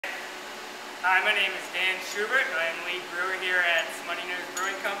Hi, my name is Dan Schubert. I'm lead brewer here at Smuttynose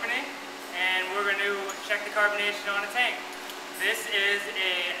Brewing Company, and we're going to check the carbonation on a tank. This is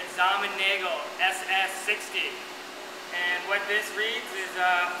a Zahm-Nagel SS-60, and what this reads is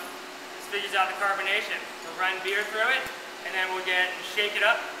this figures out the carbonation. We'll run beer through it, and then we'll shake it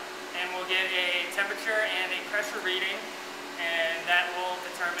up, and we'll get a temperature and a pressure reading, and that will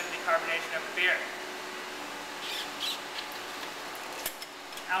determine the carbonation of the beer.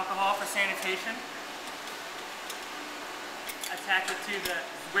 Alcohol for sanitation. Attach it to the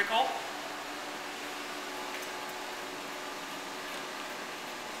wickle.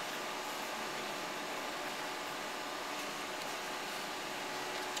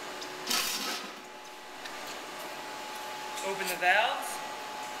 Open the valves.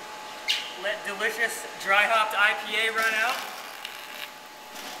 Let delicious dry hopped IPA run out.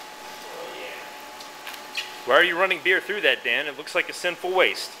 Why are you running beer through that, Dan? It looks like a sinful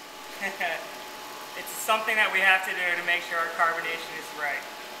waste. It's something that we have to do to make sure our carbonation is right.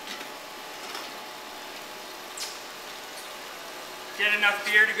 Get enough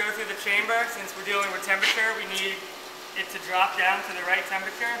beer to go through the chamber. Since we're dealing with temperature, we need it to drop down to the right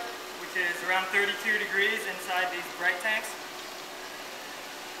temperature, which is around 32 degrees inside these bright tanks.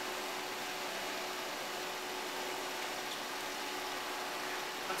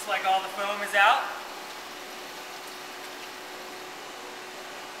 Looks like all the foam is out.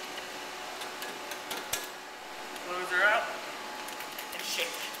 Close her up and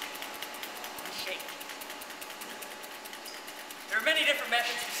shake. And shake. There are many different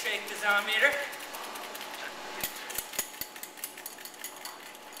methods to shake the Zahm meter.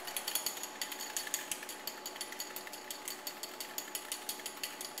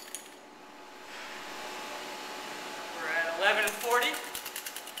 We're at 1140.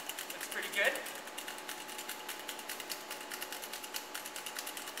 Looks pretty good.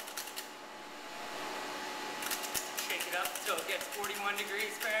 Shake it up until it gets 41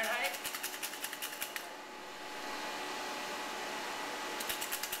 degrees Fahrenheit.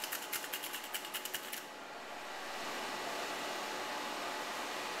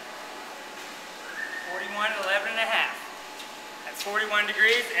 At 11.5. That's 41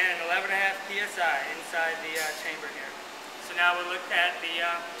 degrees and 11.5 psi inside the chamber here. So now we'll look at the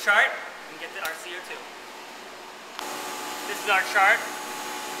chart and get our CO2. This is our chart.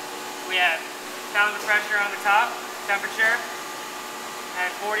 We have pounds of pressure on the top, temperature at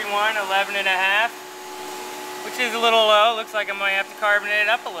 41, 11.5, which is a little low. Looks like I might have to carbonate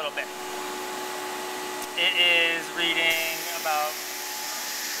it up a little bit. It is reading about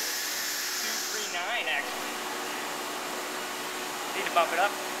 239 actually. Need to bump it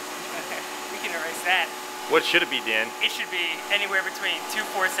up. We can erase that. What should it be, Dan? It should be anywhere between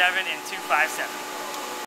 247 and 257.